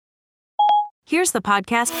Here's the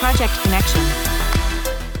podcast Project Connection.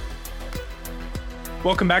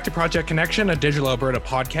 Welcome back to Project Connection, a Digital Alberta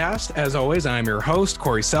podcast. As always, I'm your host,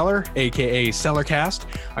 Corey Seller, aka Sellercast.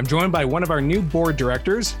 I'm joined by one of our new board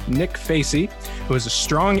directors, Nick Facey, who is a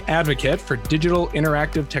strong advocate for digital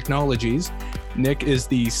interactive technologies. Nick is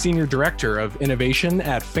the Senior Director of Innovation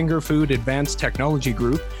at Finger Food Advanced Technology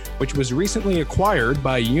Group, which was recently acquired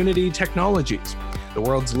by Unity Technologies, the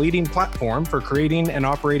world's leading platform for creating and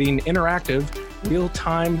operating interactive,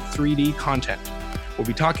 real-time 3D content. We'll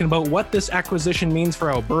be talking about what this acquisition means for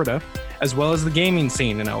Alberta, as well as the gaming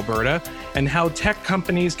scene in Alberta, and how tech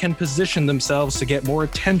companies can position themselves to get more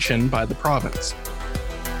attention by the province.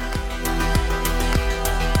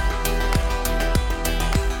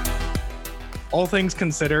 All things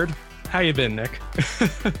considered, how you been, Nick?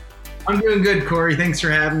 I'm doing good, Corey. Thanks for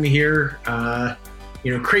having me here.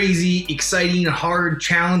 Crazy, exciting, hard,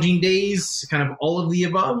 challenging days, kind of all of the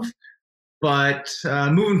above. But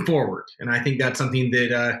moving forward, and I think that's something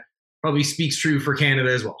that probably speaks true for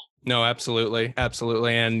Canada as well. No, absolutely.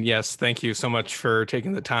 Absolutely. And yes, thank you so much for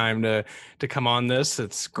taking the time to come on this.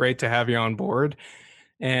 It's great to have you on board.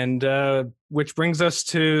 And which brings us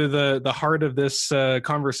to the heart of this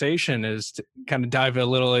conversation, is to kind of dive a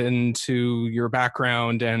little into your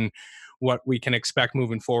background and what we can expect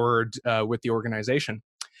moving forward with the organization.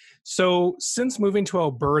 So since moving to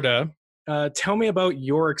Alberta, tell me about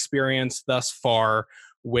your experience thus far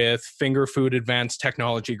with Finger Food Advanced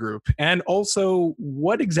Technology Group, and also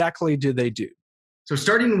what exactly do they do? So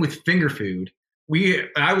starting with Finger Food,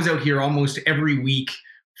 I was out here almost every week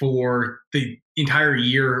for the entire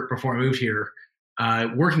year before I moved here,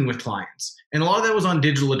 working with clients. And a lot of that was on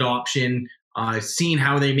digital adoption, seeing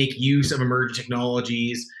how they make use of emerging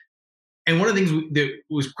technologies. And one of the things that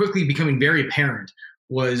was quickly becoming very apparent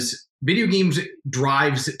was video games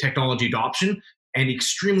drives technology adoption and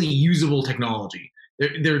extremely usable technology.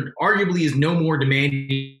 There arguably is no more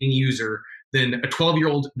demanding user than a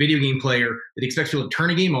 12-year-old video game player that expects to be able to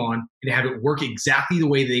turn a game on and to have it work exactly the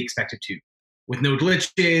way they expect it to, with no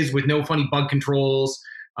glitches, with no funny bug controls,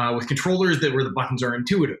 with controllers where the buttons are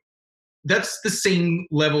intuitive. That's the same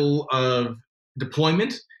level of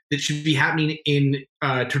deployment that should be happening in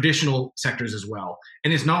traditional sectors as well.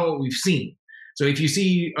 And it's not what we've seen. So if you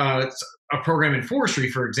see a program in forestry,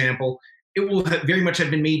 for example, it will very much have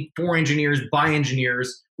been made for engineers by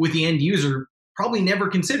engineers, with the end user probably never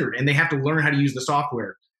considered. And they have to learn how to use the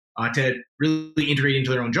software to really integrate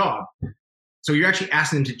into their own job. So you're actually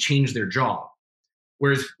asking them to change their job.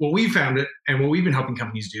 Whereas what we found and what we've been helping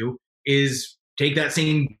companies do is take that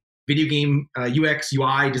same video game UX,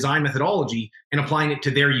 UI design methodology and applying it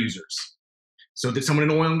to their users. So that someone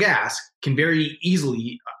in oil and gas can very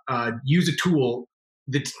easily use a tool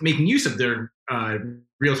that's making use of their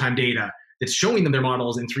real-time data, that's showing them their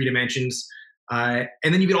models in 3 dimensions. And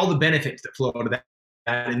then you get all the benefits that flow out of that.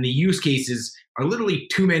 And the use cases are literally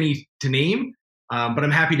too many to name, but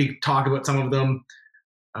I'm happy to talk about some of them.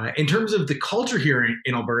 In terms of the culture here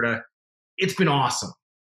in Alberta, it's been awesome.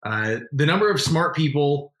 The number of smart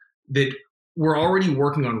people that were already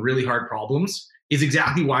working on really hard problems is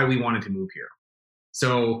exactly why we wanted to move here.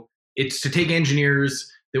 So it's to take engineers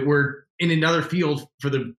that were in another field for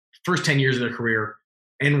the first 10 years of their career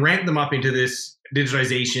and ramp them up into this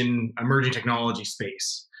digitization, emerging technology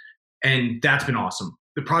space. And that's been awesome.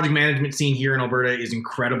 The project management scene here in Alberta is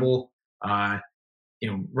incredible.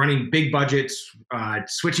 Running big budgets,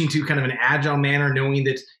 switching to kind of an agile manner, knowing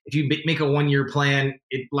that if you make a 1-year plan,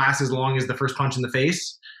 it lasts as long as the first punch in the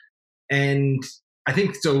face. And I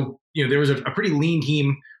think so, there was a pretty lean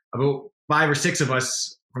team, about 5 or 6 of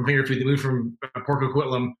us from Finger Food that moved from Port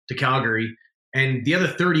Coquitlam to Calgary. And the other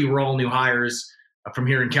 30 were all new hires from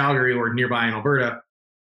here in Calgary or nearby in Alberta.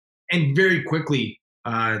 And very quickly,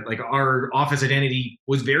 our office identity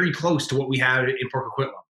was very close to what we had in Port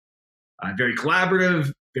Coquitlam. Very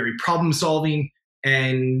collaborative, very problem solving,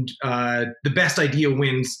 and the best idea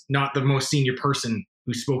wins, not the most senior person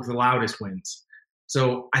who spoke the loudest wins.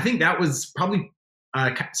 So I think that was probably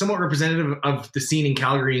somewhat representative of the scene in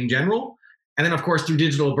Calgary in general. And then, of course, through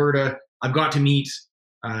Digital Alberta, I've got to meet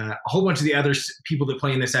a whole bunch of the other people that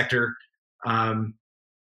play in the sector, and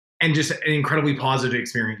just an incredibly positive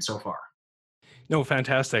experience so far. No,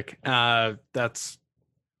 fantastic. That's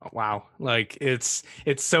wow. Like it's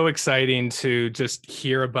so exciting to just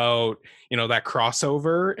hear about, that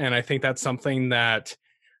crossover. And I think that's something that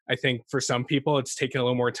I think for some people, it's taken a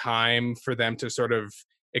little more time for them to sort of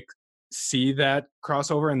see that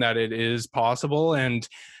crossover and that it is possible. And,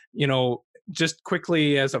 just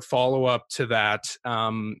quickly as a follow-up to that,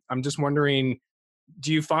 I'm just wondering,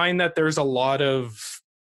 do you find that there's a lot of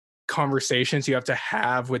conversations you have to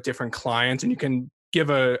have with different clients, and you can give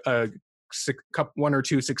one or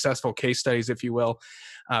two successful case studies, if you will,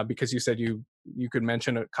 because you said you could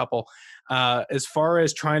mention a couple. As far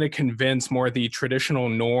as trying to convince more the traditional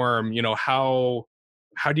norm, how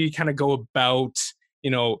do you kind of go about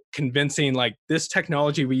convincing, like, this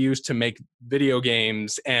technology we use to make video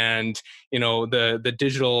games and the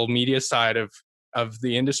digital media side of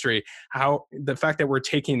the industry, how the fact that we're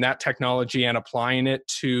taking that technology and applying it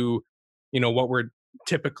to what we're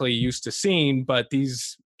typically used to seeing, but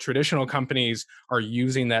these traditional companies are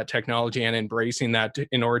using that technology and embracing that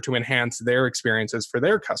in order to enhance their experiences for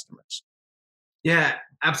their customers. Yeah,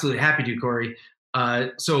 absolutely. Happy to, Corey.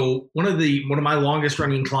 So one of my longest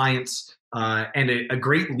running clients and a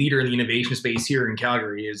great leader in the innovation space here in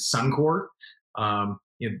Calgary is Suncor.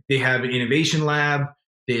 They have an innovation lab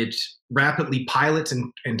that rapidly pilots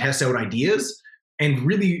and tests out ideas, and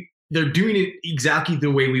really they're doing it exactly the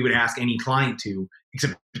way we would ask any client to,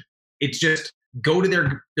 except it's just go to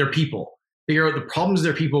their people, figure out the problems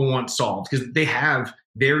their people want solved, because they have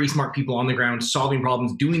very smart people on the ground solving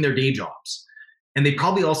problems, doing their day jobs. And they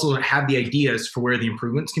probably also have the ideas for where the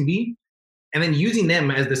improvements can be, and then using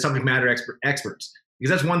them as the subject matter experts. Because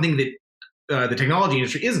that's one thing that the technology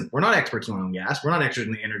industry isn't. We're not experts in oil and gas. We're not experts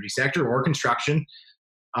in the energy sector or construction.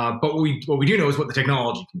 But what we do know is what the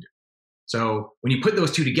technology can do. So when you put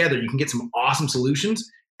those two together, you can get some awesome solutions.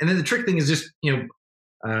 And then the trick thing is just,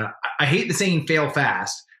 I hate the saying fail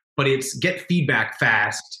fast, but it's get feedback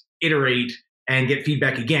fast, iterate, and get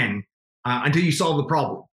feedback again until you solve the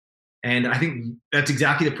problem. And I think that's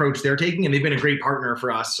exactly the approach they're taking, and they've been a great partner for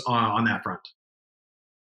us on that front.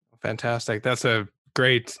 Fantastic. That's a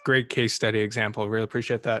great case study example. Really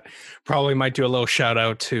appreciate that. Probably might do a little shout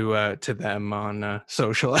out to them on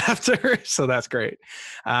social after. So that's great.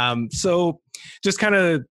 So just kind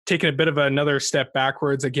of taking a bit of another step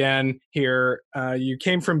backwards again here. You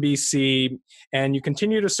came from BC and you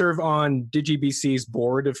continue to serve on DigiBC's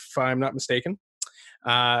board, if I'm not mistaken.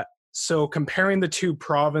 So comparing the two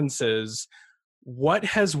provinces, what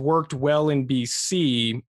has worked well in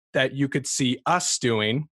BC that you could see us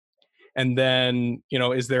doing? And then,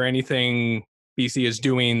 is there anything BC is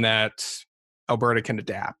doing that Alberta can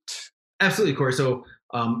adapt? Absolutely, Corey. So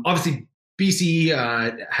obviously BC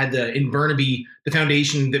had in Burnaby, the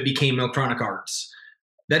foundation that became Electronic Arts.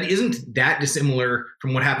 That isn't that dissimilar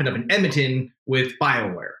from what happened up in Edmonton with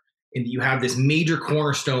BioWare, in that you have this major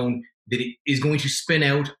cornerstone that is going to spin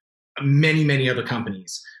out many, many other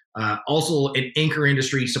companies. Also an anchor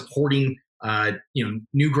industry supporting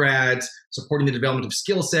new grads, supporting the development of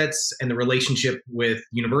skill sets and the relationship with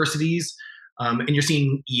universities. And you're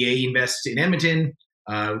seeing EA invest in Edmonton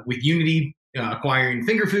with Unity acquiring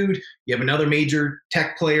Fingerfood. You have another major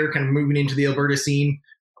tech player kind of moving into the Alberta scene.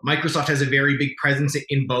 Microsoft has a very big presence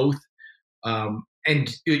in both.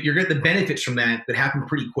 And you're getting the benefits from that happen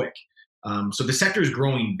pretty quick. So the sector is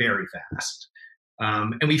growing very fast.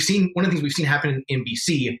 And one of the things we've seen happen in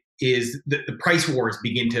BC is that the price wars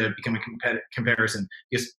begin to become a comparison,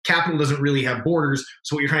 because capital doesn't really have borders.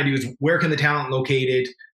 So what you're trying to do is, where can the talent located?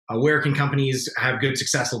 Where can companies have good,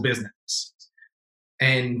 successful business?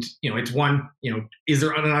 And, it's one, is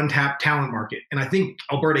there an untapped talent market? And I think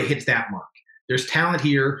Alberta hits that mark. There's talent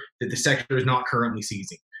here that the sector is not currently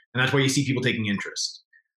seizing. And that's why you see people taking interest.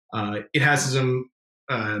 It has some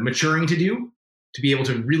maturing to do to be able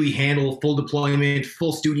to really handle full deployment,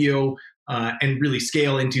 full studio, and really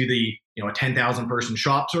scale into the a 10,000 person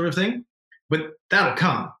shop sort of thing. But that'll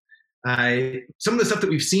come. Some of the stuff that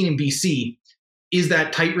we've seen in BC is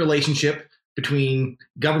that tight relationship between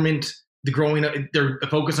government, the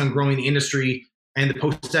focus on growing the industry, and the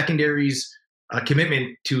post-secondaries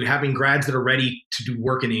commitment to having grads that are ready to do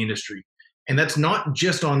work in the industry. And that's not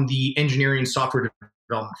just on the engineering software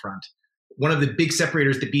development front. One of the big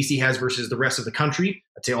separators that BC has versus the rest of the country,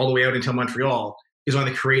 I'd say all the way out until Montreal, is on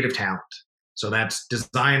the creative talent. So that's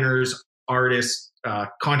designers, artists,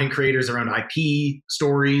 content creators around IP,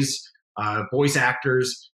 stories, voice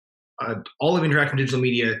actors. All of interactive digital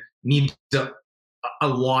media needs a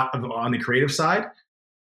lot on the creative side.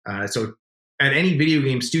 So at any video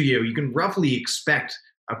game studio, you can roughly expect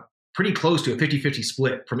pretty close to a 50-50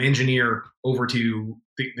 split from engineer over to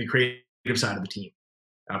the creative side of the team.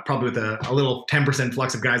 Probably with a little 10%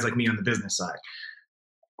 flux of guys like me on the business side.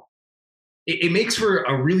 It makes for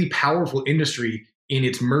a really powerful industry in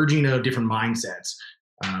its merging of different mindsets.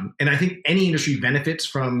 And I think any industry benefits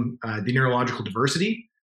from the neurological diversity,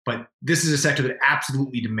 but this is a sector that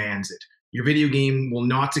absolutely demands it. Your video game will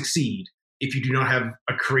not succeed if you do not have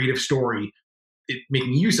a creative story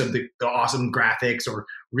making use of the awesome graphics or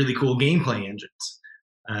really cool gameplay engines.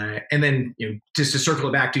 And then, just to circle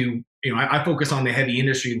it back to I focus on the heavy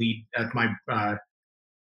industry lead at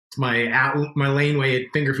my laneway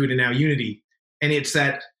at Finger Food and now Unity, and it's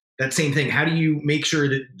that same thing. How do you make sure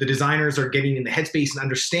that the designers are getting in the headspace and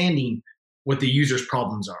understanding what the user's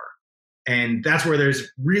problems are? And that's where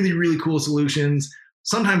there's really, really cool solutions.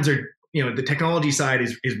 Sometimes the technology side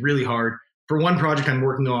is really hard. For one project I'm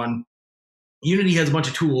working on, Unity has a bunch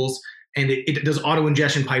of tools, and it does auto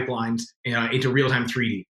ingestion pipelines into real-time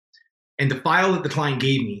 3D. And the file that the client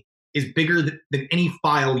gave me is bigger than any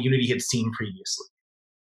file Unity had seen previously.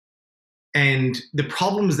 And the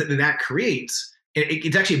problems that creates,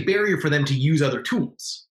 it's actually a barrier for them to use other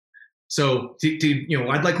tools. So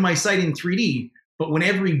I'd like my site in 3D, but when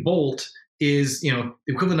every bolt is the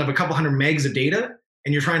equivalent of a couple hundred megs of data,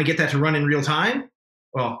 and you're trying to get that to run in real time,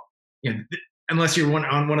 well, unless you're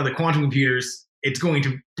on one of the quantum computers, it's going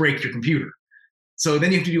to break your computer. So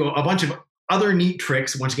then you have to do a bunch of other neat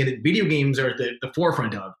tricks, once again, that video games are at the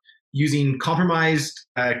forefront of, using compromised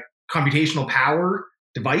computational power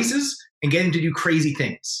devices and getting to do crazy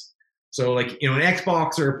things. So an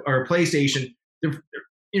Xbox or a PlayStation,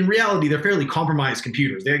 in reality, they're fairly compromised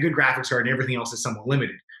computers. They have a good graphics card and everything else is somewhat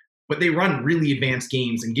limited, but they run really advanced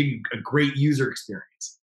games and give you a great user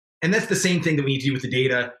experience. And that's the same thing that we need to do with the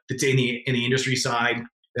data that's in the industry side.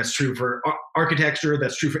 That's true for architecture,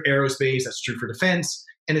 that's true for aerospace, that's true for defense,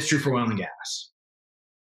 and it's true for oil and gas.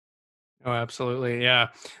 Oh, absolutely. Yeah,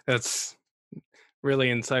 that's really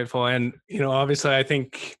insightful. And, obviously, I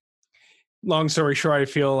think, long story short, I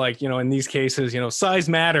feel like, in these cases, size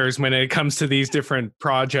matters when it comes to these different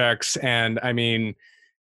projects. And I mean,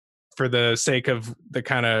 for the sake of the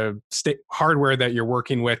kind of hardware that you're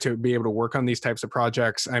working with to be able to work on these types of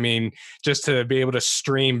projects, I mean, just to be able to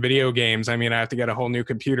stream video games, I mean, I have to get a whole new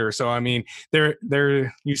computer. So, I mean, there,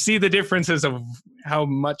 you see the differences of how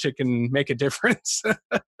much it can make a difference.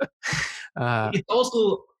 It's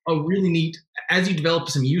also a really neat, as you develop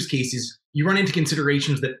some use cases, you run into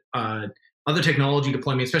considerations that other technology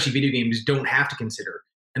deployment, especially video games, don't have to consider.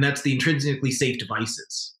 And that's the intrinsically safe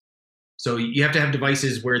devices. So you have to have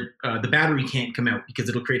devices where the battery can't come out because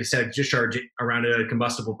it'll create a static discharge around a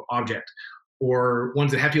combustible object, or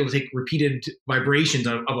ones that have to be able to take repeated vibrations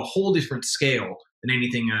of a whole different scale than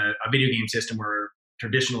anything a video game system or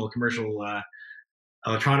traditional commercial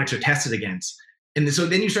electronics are tested against. And so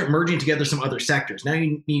then you start merging together some other sectors. Now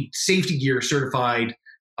you need safety gear certified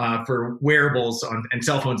for wearables and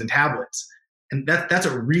cell phones and tablets. And that's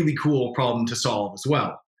a really cool problem to solve as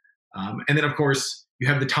well. And then, of course, you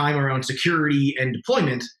have the time around security and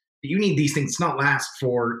deployment that you need these things to not last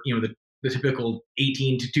for the typical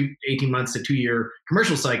 18 months to 2 year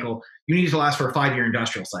commercial cycle. You need it to last for a 5-year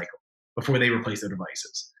industrial cycle before they replace their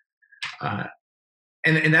devices.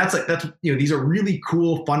 And that's these are really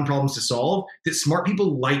cool, fun problems to solve that smart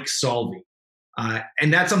people like solving.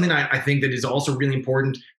 And that's something I think that is also really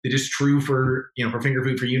important. That is true for Finger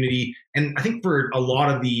Food, for Unity, and I think for a lot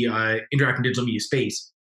of the interactive digital media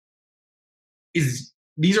space.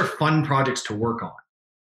 These are fun projects to work on.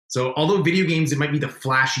 So although video games, it might be the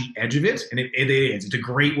flashy edge of it, and it is. It's a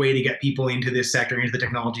great way to get people into this sector, into the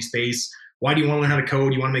technology space. Why do you want to learn how to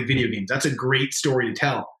code? You want to make video games. That's a great story to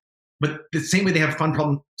tell. But the same way they have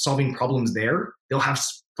fun solving problems there, they'll have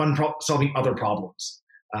fun solving other problems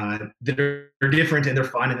that are different, and they're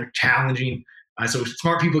fun and they're challenging. So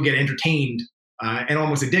smart people get entertained and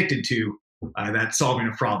almost addicted to that solving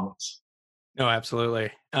of problems. No,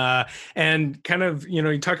 absolutely. And kind of,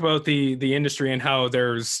 you talk about the industry and how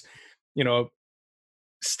there's,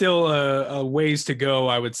 still a ways to go,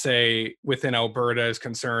 I would say, within Alberta is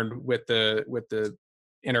concerned with the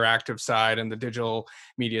interactive side and the digital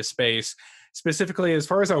media space. Specifically, as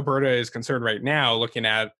far as Alberta is concerned right now, looking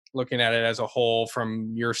at it as a whole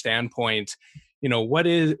from your standpoint,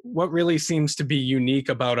 what really seems to be unique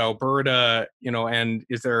about Alberta, and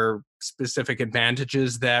is there specific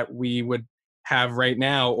advantages that we would have right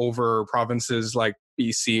now over provinces like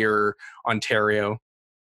BC or Ontario?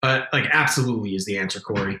 Absolutely is the answer,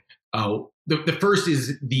 Corey. The first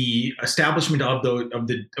is the establishment of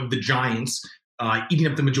the giants eating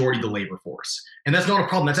up the majority of the labor force, and that's not a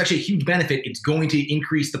problem. That's actually a huge benefit. It's going to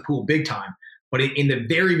increase the pool big time, but in the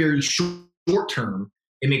very, very short term,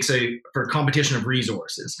 it makes for competition of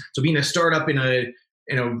resources. So being a startup in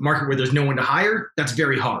a market where there's no one to hire, that's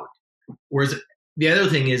very hard. Whereas the other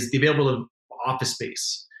thing is the availability of office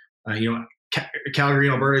space. Calgary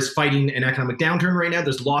and Alberta is fighting an economic downturn right now.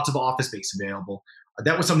 There's lots of office space available.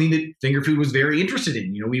 That was something that Finger Food was very interested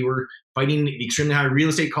in. We were fighting extremely high real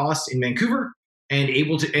estate costs in Vancouver and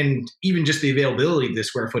even just the availability of the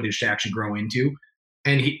square footage to actually grow into.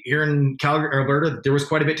 And here in Calgary, Alberta, there was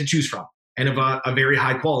quite a bit to choose from and of a very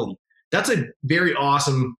high quality. That's a very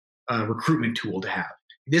awesome recruitment tool to have.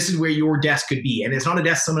 This is where your desk could be, and it's not a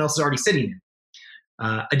desk someone else is already sitting in.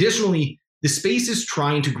 Additionally, the space is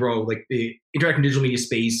trying to grow, like the interactive digital media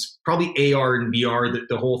space, probably AR and VR,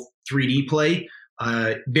 the whole 3D play,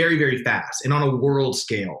 very, very fast and on a world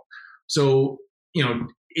scale. So,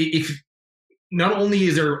 if not only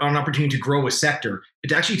is there an opportunity to grow a sector,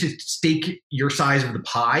 it's actually to stake your size of the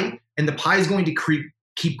pie, and the pie is going to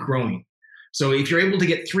keep growing. So if you're able to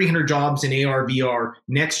get 300 jobs in AR, VR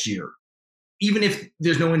next year, even if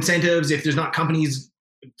there's no incentives, if there's not companies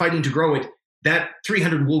fighting to grow it, that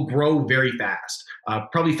 300 will grow very fast,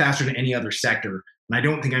 probably faster than any other sector. And I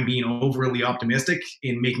don't think I'm being overly optimistic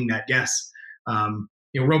in making that guess.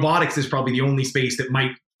 Robotics is probably the only space that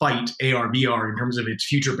might fight AR, VR in terms of its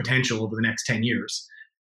future potential over the next 10 years.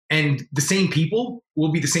 And the same people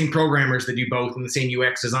will be the same programmers that do both and the same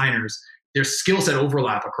UX designers. There's skill set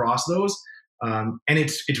overlap across those. And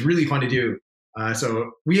it's really fun to do.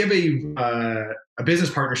 So we have a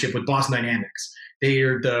business partnership with Boston Dynamics. They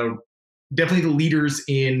are definitely the leaders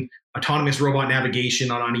in autonomous robot navigation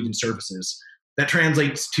on uneven surfaces. That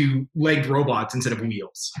translates to legged robots instead of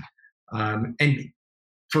wheels. And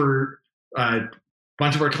for a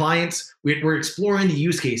bunch of our clients, we're exploring the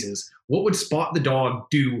use cases. What would Spot the Dog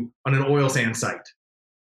do on an oil sand site?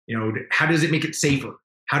 How does it make it safer?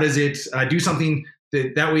 How does it do something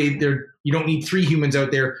that way you don't need 3 humans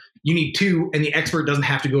out there, you need 2, and the expert doesn't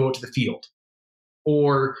have to go out to the field.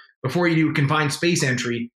 Or before you do confined space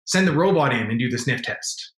entry, send the robot in and do the sniff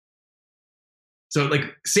test. So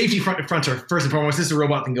safety fronts are first and foremost. This is a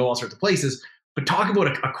robot that can go all sorts of places, but talk about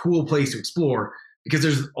a cool place to explore, because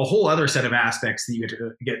there's a whole other set of aspects that you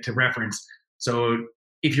get to reference. So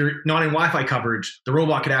if you're not in Wi-Fi coverage, the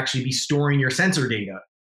robot could actually be storing your sensor data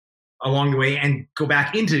along the way and go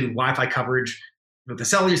back into Wi-Fi coverage with the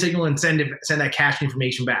cellular signal and send that cached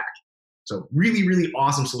information back. So really, really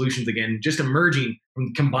awesome solutions, again, just emerging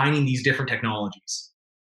from combining these different technologies.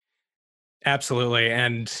 Absolutely.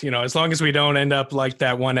 And, as long as we don't end up like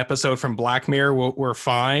that one episode from Black Mirror, we're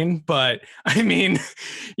fine. But I mean,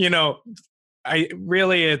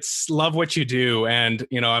 it's love what you do. And,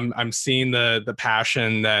 I'm seeing the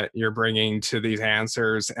passion that you're bringing to these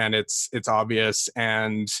answers, and it's obvious.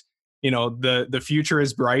 And, the future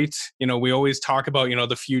is bright. We always talk about,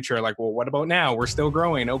 the future, like, well, what about now? We're still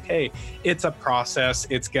growing. Okay. It's a process.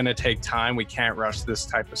 It's going to take time. We can't rush this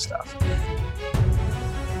type of stuff.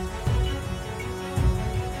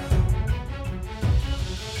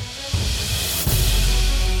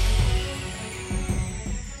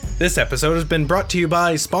 This episode has been brought to you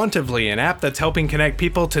by Spontively, an app that's helping connect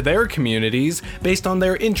people to their communities based on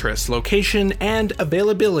their interests, location, and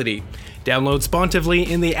availability. Download Spontively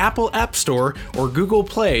in the Apple App Store or Google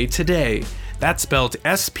Play today. That's spelled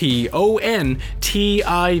Spontivly,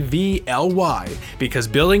 because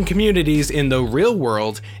building communities in the real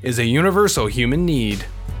world is a universal human need.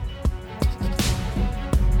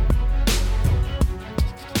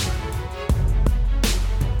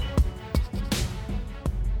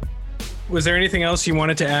 Was there anything else you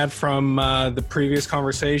wanted to add from the previous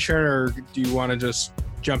conversation, or do you want to just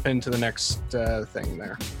jump into the next thing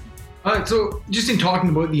there? So just in talking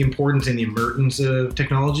about the importance and the emergence of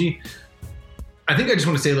technology, I think I just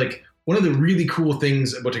want to say, one of the really cool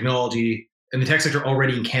things about technology and the tech sector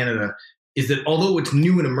already in Canada is that although it's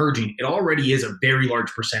new and emerging, it already is a very large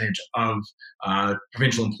percentage of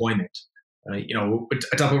provincial employment.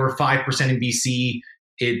 It's up over 5% in BC.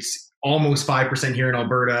 It's almost 5% here in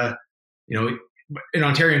Alberta. In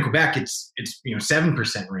Ontario and Quebec, it's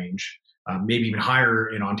 7% range, maybe even higher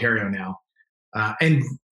in Ontario now. And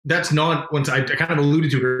that's not, once I kind of alluded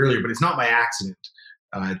to it earlier, but it's not by accident.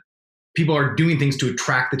 People are doing things to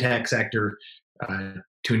attract the tech sector,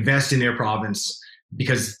 to invest in their province,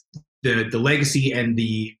 because the legacy and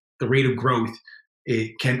the rate of growth,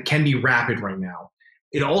 it can be rapid right now.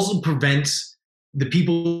 It also prevents the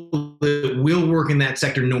people that will work in that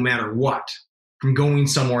sector no matter what from going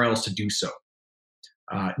somewhere else to do so.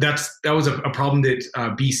 That was a problem that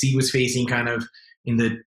BC was facing kind of in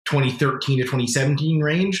the 2013 to 2017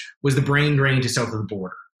 range, was the brain drain to south of the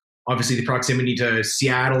border. Obviously, the proximity to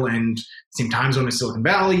Seattle and same time zone as Silicon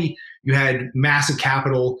Valley, you had massive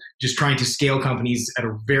capital just trying to scale companies at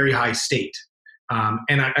a very high state.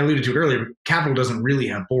 And I alluded to it earlier, capital doesn't really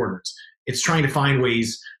have borders. It's trying to find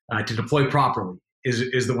ways to deploy properly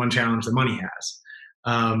is the one challenge that money has.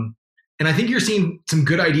 And I think you're seeing some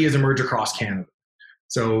good ideas emerge across Canada.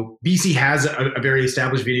 So BC has a very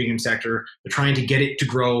established video game sector. They're trying to get it to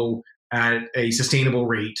grow at a sustainable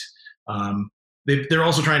rate. They're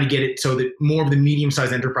also trying to get it so that more of the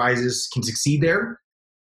medium-sized enterprises can succeed there.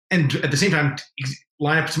 And at the same time,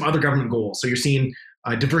 line up some other government goals. So you're seeing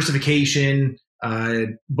diversification,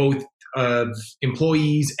 both of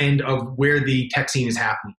employees and of where the tech scene is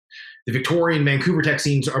happening. The Victoria and Vancouver tech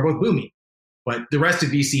scenes are both booming, but the rest of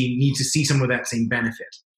BC needs to see some of that same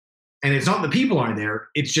benefit. And it's not the people aren't there;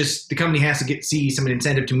 it's just the company has to see some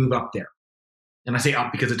incentive to move up there. And I say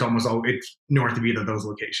up because it's it's north of either of those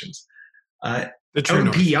locations. The true out in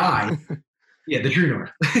north. PEI, yeah, the true north.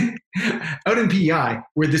 Out in PEI,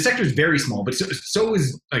 where the sector is very small, but so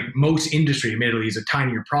is like most industry. Admittedly, is a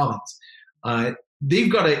tinier province.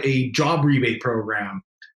 They've got a job rebate program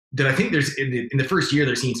that I think there's in the first year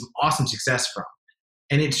they're seeing some awesome success from,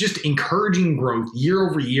 and it's just encouraging growth year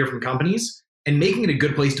over year from companies and making it a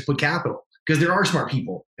good place to put capital because there are smart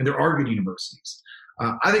people and there are good universities.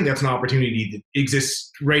 I think that's an opportunity that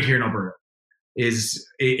exists right here in Alberta. Is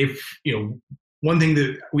if one thing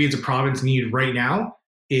that we as a province need right now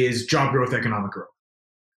is job growth, economic growth.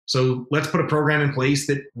 So let's put a program in place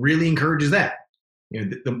that really encourages that.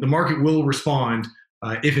 The market will respond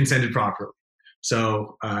if incented properly.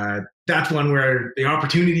 So that's one where the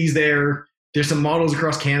opportunity's there. There's some models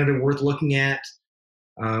across Canada worth looking at.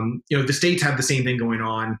 The states have the same thing going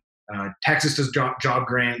on. Texas does job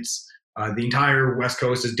grants. The entire West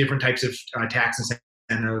Coast has different types of tax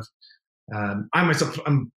incentive. I myself,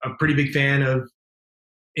 I'm a pretty big fan of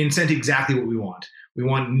incent exactly what we want. We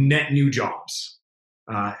want net new jobs,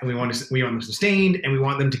 and we want them sustained, and we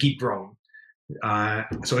want them to keep growing.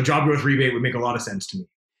 So a job growth rebate would make a lot of sense to me.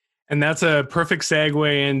 And that's a perfect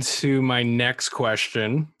segue into my next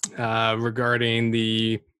question regarding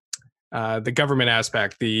the government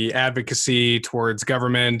aspect, the advocacy towards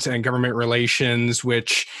government and government relations,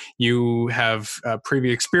 which you have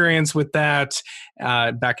previous experience with that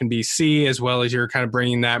back in BC, as well as you're kind of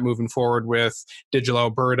bringing that moving forward with Digital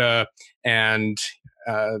Alberta and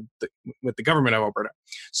with the government of Alberta.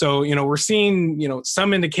 So, we're seeing,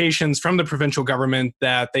 some indications from the provincial government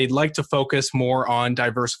that they'd like to focus more on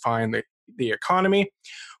diversifying the economy.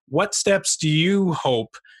 What steps do you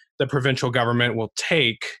hope the provincial government will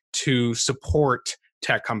take to support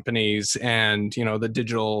tech companies and, the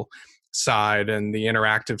digital side and the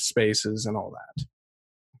interactive spaces and all that?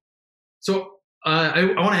 So I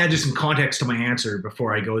want to add just some context to my answer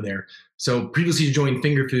before I go there. So previously to join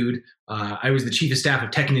Fingerfood, I was the Chief of Staff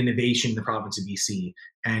of Tech and Innovation in the province of BC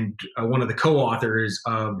and one of the co-authors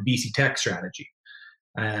of the BC Tech Strategy.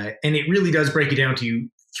 And it really does break it down to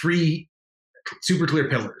 3 super clear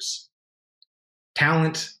pillars: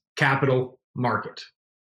 talent, capital, market.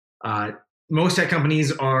 Most tech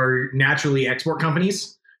companies are naturally export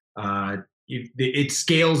companies. It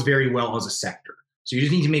scales very well as a sector. So you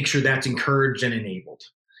just need to make sure that's encouraged and enabled.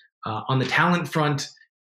 On the talent front,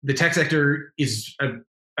 the tech sector is,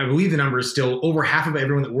 I believe the number is still over half of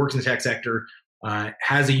everyone that works in the tech sector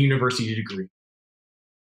has a university degree.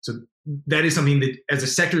 So that is something that as a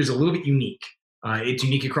sector is a little bit unique. It's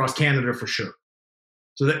unique across Canada for sure.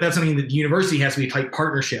 So that's something that the university has to be a tight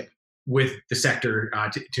partnership with the sector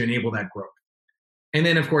to enable that growth. And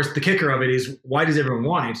then, of course, the kicker of it is, why does everyone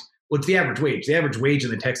want it? Well, it's the average wage. The average wage in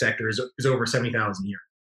the tech sector is over $70,000 a year.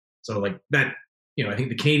 So like that, I think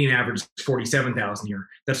the Canadian average is $47,000 a year.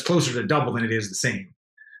 That's closer to double than it is the same.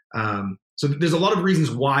 So there's a lot of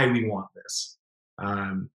reasons why we want this.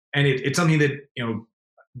 And it's something that,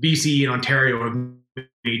 BC and Ontario have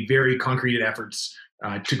made very concrete efforts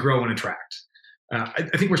to grow and attract. I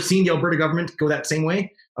think we're seeing the Alberta government go that same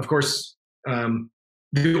way. Of course, the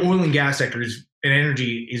oil and gas sector and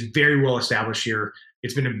energy is very well established here.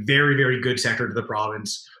 It's been a very, very good sector to the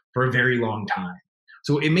province for a very long time.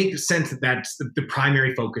 So it makes sense that that's the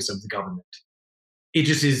primary focus of the government. It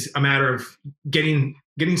just is a matter of getting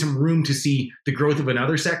some room to see the growth of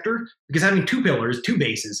another sector, because having 2 pillars, 2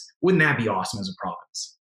 bases, wouldn't that be awesome as a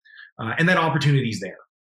province? And that opportunity is there.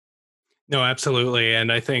 No, absolutely.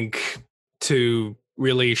 And I think to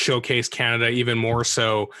really showcase Canada even more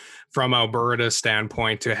so from Alberta's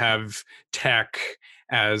standpoint, to have tech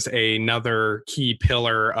as another key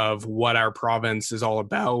pillar of what our province is all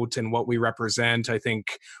about and what we represent, I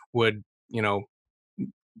think would,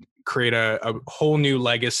 create a whole new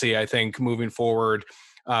legacy, I think, moving forward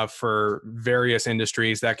for various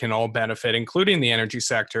industries that can all benefit, including the energy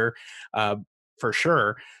sector, for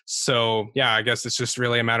sure. So, yeah, I guess it's just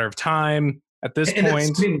really a matter of time at this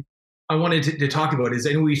point. I wanted to talk about is,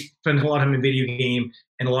 I know we spend a lot of time in video game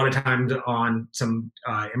and a lot of time on some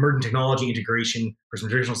emerging technology integration for some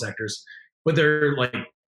traditional sectors, but they're like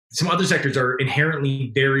some other sectors are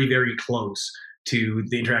inherently very, very close to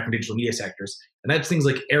the interactive digital media sectors. And that's things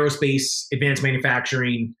like aerospace, advanced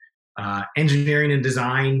manufacturing, engineering and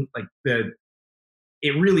design, like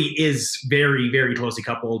it really is very, very closely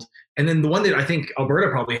coupled. And then the one that I think Alberta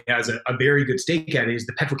probably has a very good stake at is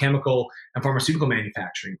the petrochemical and pharmaceutical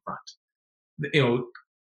manufacturing front.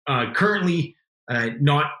 Currently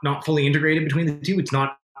not fully integrated between the two. It's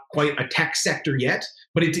not quite a tech sector yet,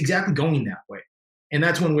 but it's exactly going that way. And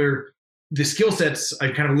that's when the skill sets I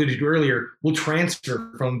kind of alluded to earlier will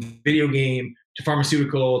transfer from video game to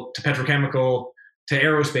pharmaceutical to petrochemical to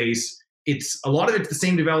aerospace. It's a lot of it's the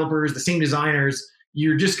same developers, the same designers.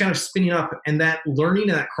 You're just kind of spinning up, and that learning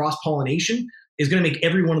and that cross-pollination is going to make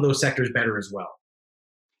every one of those sectors better as well.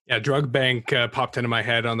 Yeah, drug bank popped into my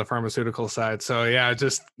head on the pharmaceutical side. So yeah,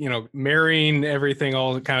 just, marrying everything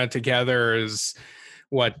all kind of together is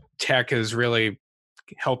what tech is really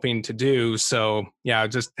helping to do. So yeah,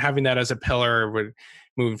 just having that as a pillar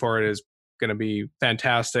moving forward is going to be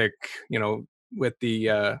fantastic, with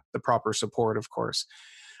the proper support, of course.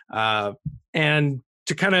 And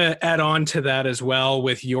to kind of add on to that as well,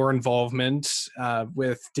 with your involvement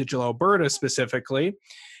with Digital Alberta specifically,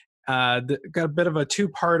 got a bit of a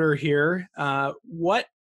two-parter here. What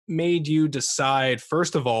made you decide,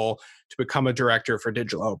 first of all, to become a director for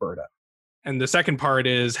Digital Alberta? And the second part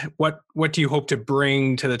is, what do you hope to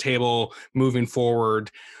bring to the table moving forward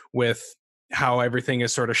with how everything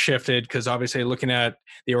is sort of shifted? Because obviously looking at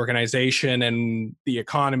the organization and the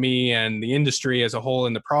economy and the industry as a whole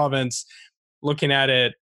in the province, looking at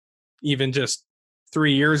it even just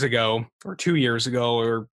 3 years ago or 2 years ago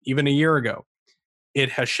or even a year ago, it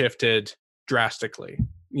has shifted drastically.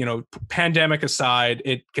 Pandemic aside,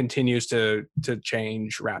 it continues to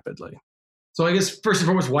change rapidly. So I guess first and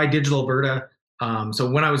foremost, why Digital Alberta?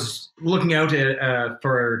 So when I was looking out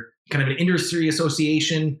for kind of an industry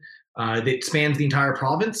association that spans the entire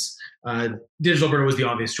province, Digital Alberta was the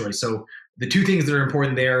obvious choice. So the two things that are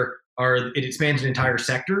important there are it spans an entire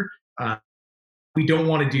sector. What we don't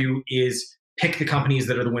want to do is pick the companies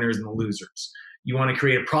that are the winners and the losers. You want to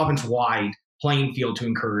create a province-wide playing field to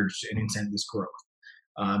encourage and incent this growth.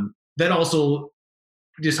 That also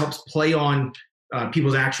just helps play on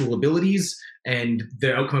people's actual abilities and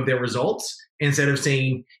the outcome of their results, instead of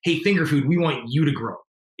saying, hey, finger food, we want you to grow.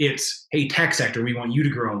 It's, hey, tech sector, we want you to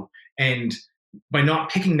grow. And by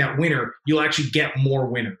not picking that winner, you'll actually get more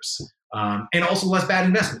winners. And also less bad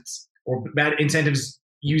investments or bad incentives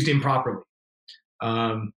used improperly.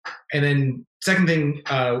 And then second thing,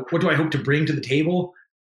 what do I hope to bring to the table?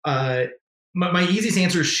 My easiest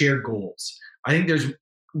answer is shared goals. I think there's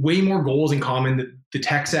way more goals in common that the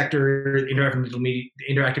tech sector, interactive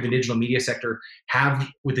and digital media sector have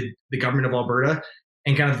with the government of Alberta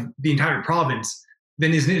and kind of the entire province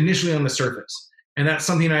than is initially on the surface. And that's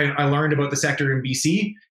something I learned about the sector in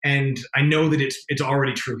BC, and I know that it's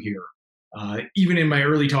already true here. Even in my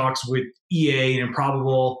early talks with EA and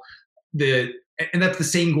Improbable, and that's the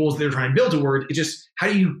same goals they're trying to build toward. It's just, how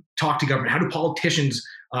do you talk to government? How do politicians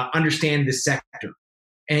understand this sector?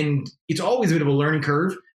 And it's always a bit of a learning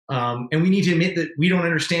curve. And we need to admit that we don't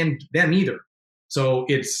understand them either. So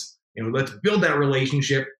it's, let's build that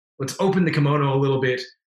relationship. Let's open the kimono a little bit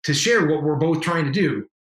to share what we're both trying to do.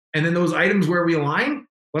 And then those items where we align,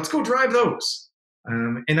 let's go drive those.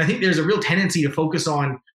 And I think there's a real tendency to focus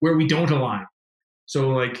on where we don't align.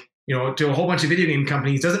 So to a whole bunch of video game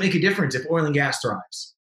companies, doesn't make a difference if oil and gas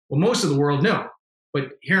thrives. Well, most of the world, no.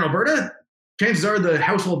 But here in Alberta, chances are the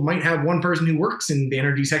household might have one person who works in the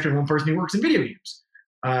energy sector and one person who works in video games.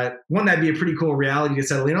 One, that'd be a pretty cool reality to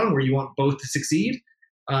settle in on, where you want both to succeed.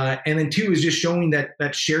 And then two is just showing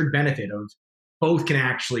that shared benefit of both can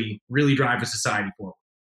actually really drive a society forward.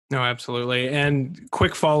 No, absolutely. And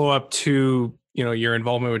quick follow-up to, your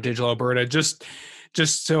involvement with Digital Alberta, just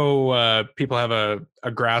so people have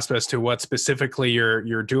a grasp as to what specifically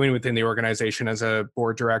you're doing within the organization as a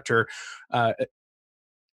board director,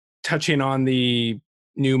 touching on the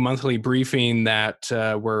new monthly briefing that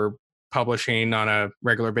we're publishing on a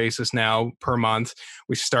regular basis now per month.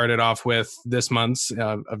 We started off with this month's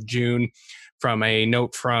of June from a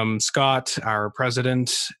note from Scott, our president,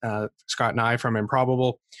 Scott and I from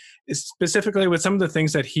Improbable, specifically with some of the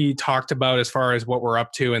things that he talked about as far as what we're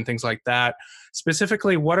up to and things like that.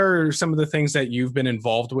 Specifically, what are some of the things that you've been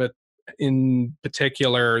involved with in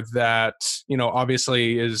particular that,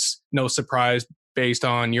 obviously is no surprise based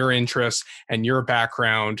on your interests and your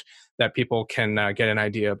background that people can get an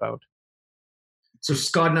idea about? So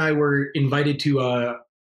Scott and I were invited to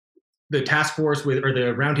the task force or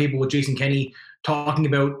the roundtable with Jason Kenney, talking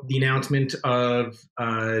about the announcement of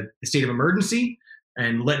the state of emergency,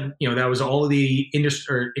 and that was all of the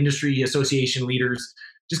industry association leaders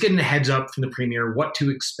just getting a heads up from the premier, what to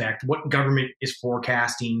expect, what government is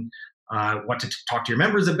forecasting, what to talk to your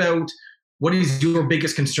members about, what is your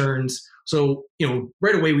biggest concerns? So,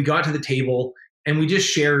 right away we got to the table and we just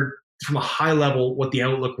shared from a high level what the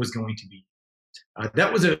outlook was going to be.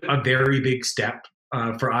 That was a very big step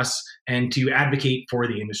for us and to advocate for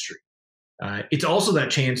the industry. It's also that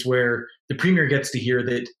chance where the Premier gets to hear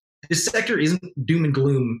that this sector isn't doom and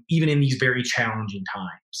gloom, even in these very challenging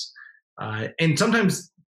times. And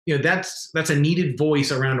sometimes, that's a needed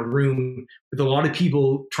voice around a room with a lot of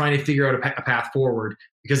people trying to figure out a path forward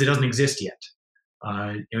because it doesn't exist yet.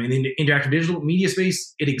 In the interactive digital media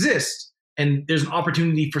space, it exists, and there's an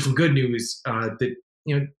opportunity for some good news that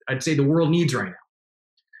I'd say the world needs right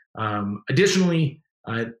now. Additionally,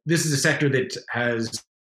 this is a sector that has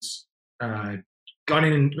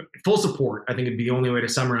gotten in full support, I think it'd be the only way to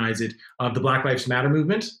summarize it, of the Black Lives Matter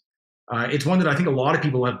movement. It's one that I think a lot of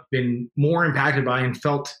people have been more impacted by and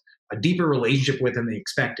felt a deeper relationship with than they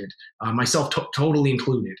expected, myself totally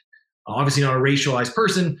included. Obviously not a racialized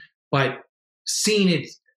person, but seeing it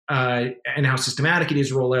and how systematic it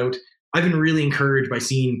is roll out, I've been really encouraged by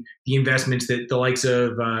seeing the investments that the likes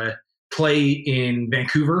of Play in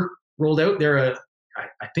Vancouver rolled out.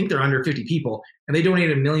 I think they're under 50 people, and they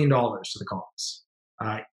donated $1 million to the cause.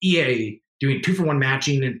 EA doing 2-for-1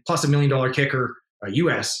 matching and plus $1 million kicker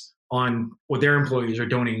US on what their employees are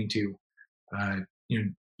donating to.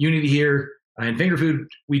 Unity here and Finger Food,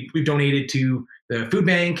 we've donated to the food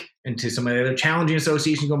bank and to some of the other challenging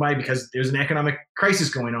associations going by because there's an economic crisis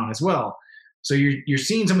going on as well. So you're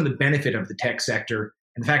seeing some of the benefit of the tech sector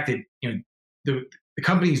and the fact that the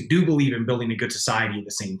companies do believe in building a good society at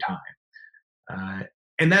the same time.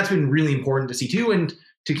 And that's been really important to see too, and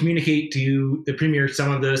to communicate to the Premier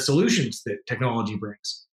some of the solutions that technology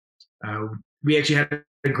brings. We actually had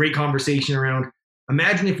a great conversation around,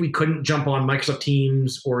 imagine if we couldn't jump on Microsoft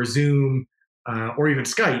Teams or Zoom or even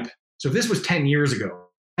Skype. So if this was 10 years ago,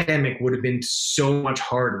 the pandemic would have been so much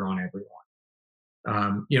harder on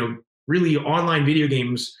everyone. Really online video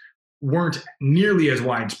games weren't nearly as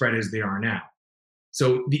widespread as they are now.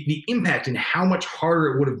 So the impact and how much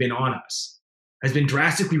harder it would have been on us has been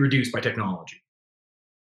drastically reduced by technology.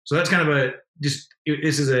 So that's kind of this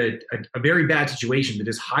is a very bad situation that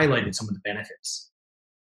has highlighted some of the benefits.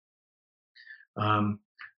 Some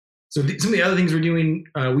of the other things we're doing,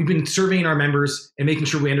 we've been surveying our members and making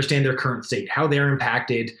sure we understand their current state, how they're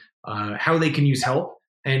impacted, how they can use help,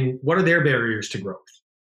 and what are their barriers to growth.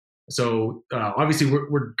 So obviously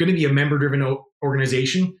we're going to be a member-driven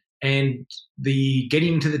organization, and the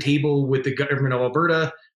getting to the table with the government of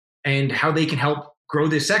Alberta and how they can help grow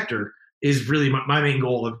this sector is really my main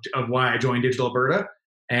goal of why I joined Digital Alberta,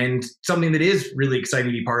 and something that is really exciting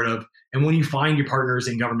to be part of. And when you find your partners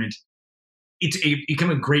in government, it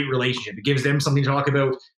becomes a great relationship. It gives them something to talk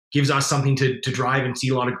about, gives us something to drive and see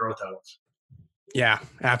a lot of growth out of. Yeah,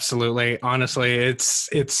 absolutely. Honestly,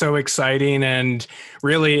 it's so exciting, and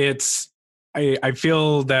really I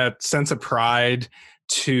feel that sense of pride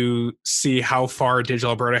to see how far Digital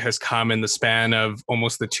Alberta has come in the span of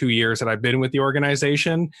almost the 2 years that I've been with the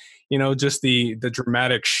organization. Just the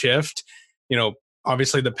dramatic shift.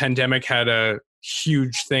 Obviously the pandemic had a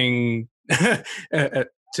huge thing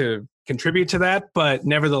to contribute to that, but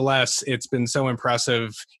nevertheless, it's been so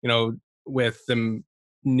impressive, with the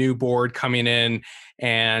new board coming in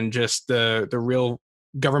and just the real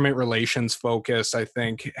government relations focus, I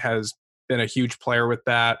think, has been a huge player with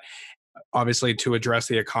that, obviously to address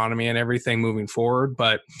the economy and everything moving forward.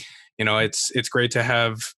 But, it's great to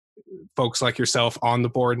have folks like yourself on the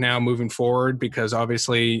board now moving forward, because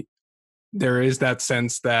obviously there is that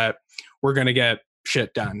sense that we're going to get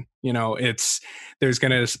shit done. There's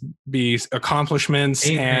going to be accomplishments.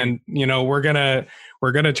 Amen. And, we're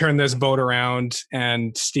going to turn this boat around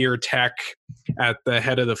and steer tech at the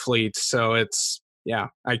head of the fleet. So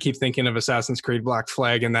I keep thinking of Assassin's Creed Black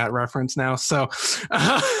Flag in that reference now. So,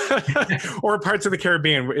 or parts of the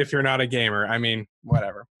Caribbean, if you're not a gamer, I mean,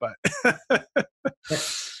 whatever, but.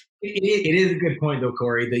 It is a good point though,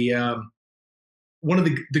 Corey. One of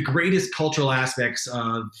the greatest cultural aspects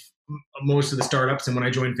of most of the startups, and when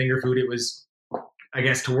I joined Finger Food, it was, I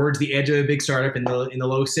guess, towards the edge of a big startup in the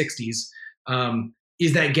low 60s,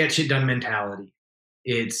 is that get shit done mentality.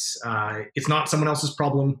 It's not someone else's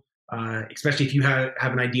problem, especially if you have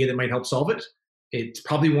an idea that might help solve it. It's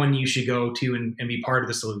probably one you should go to and be part of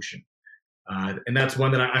the solution. And that's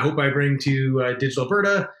one that I hope I bring to Digital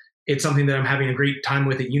Alberta. It's something that I'm having a great time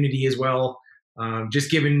with at Unity as well.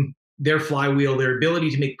 Just given their flywheel, their ability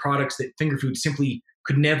to make products that Finger Food simply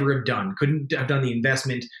could never have done, couldn't have done the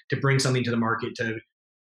investment to bring something to the market, to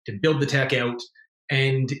build the tech out.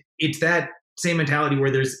 And it's that same mentality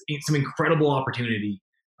where there's some incredible opportunity.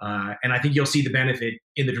 And I think you'll see the benefit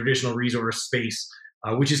in the traditional resource space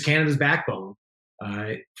which is Canada's backbone,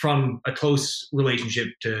 from a close relationship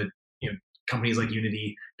to companies like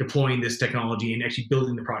Unity deploying this technology and actually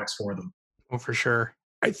building the products for them. Well, for sure.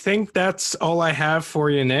 I think that's all I have for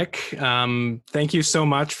you, Nick. Thank you so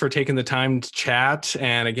much for taking the time to chat.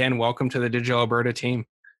 And again, welcome to the Digital Alberta team.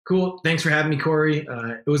 Cool. Thanks for having me, Corey.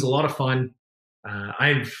 It was a lot of fun.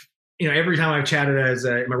 Every time I've chatted as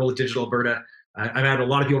in my role at Digital Alberta, I've had a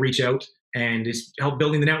lot of people reach out, and it's helped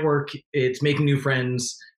building the network. It's making new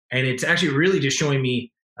friends, and it's actually really just showing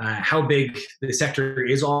me how big the sector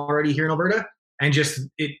is already here in Alberta, and just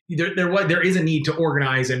there is a need to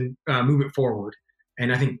organize and move it forward.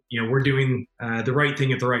 And I think we're doing the right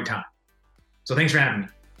thing at the right time. So thanks for having me.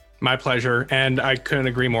 My pleasure, and I couldn't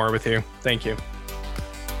agree more with you. Thank you.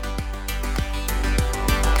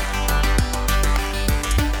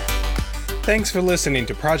 Thanks for listening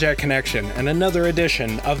to Project Connection and another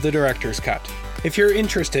edition of The Director's Cut. If you're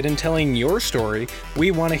interested in telling your story, we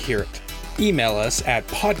want to hear it. Email us at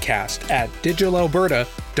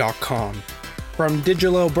podcast@digitalalberta.com. From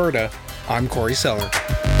Digital Alberta, I'm Corey Seller.